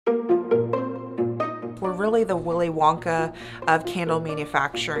We're really the Willy Wonka of candle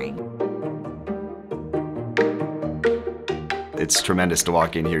manufacturing. It's tremendous to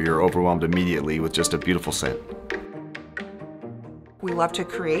walk in here. You're overwhelmed immediately with just a beautiful scent. We love to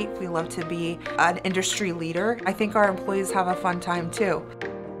create. We love to be an industry leader. I think our employees have a fun time too.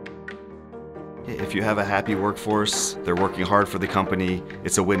 If you have a happy workforce, they're working hard for the company,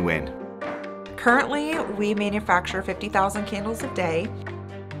 it's a win-win. Currently, we manufacture 50,000 candles a day.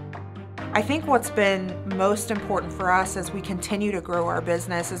 I think what's been most important for us as we continue to grow our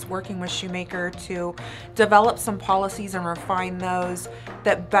business is working with Shumaker to develop some policies and refine those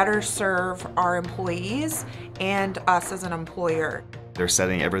that better serve our employees and us as an employer. They're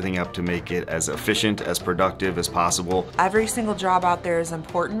setting everything up to make it as efficient, as productive as possible. Every single job out there is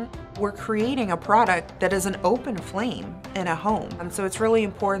important. We're creating a product that is an open flame in a home. And so it's really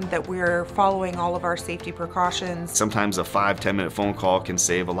important that we're following all of our safety precautions. Sometimes a 5-10 minute phone call can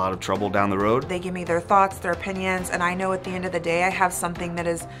save a lot of trouble down the road. They give me their thoughts, their opinions, and I know at the end of the day I have something that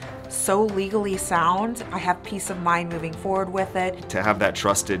is so legally sound. I have peace of mind moving forward with it. To have that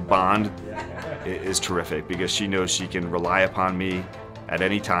trusted bond is terrific because she knows she can rely upon me at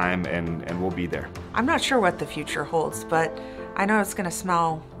any time and we'll be there. I'm not sure what the future holds, but I know it's going to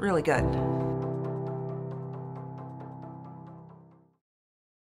smell really good.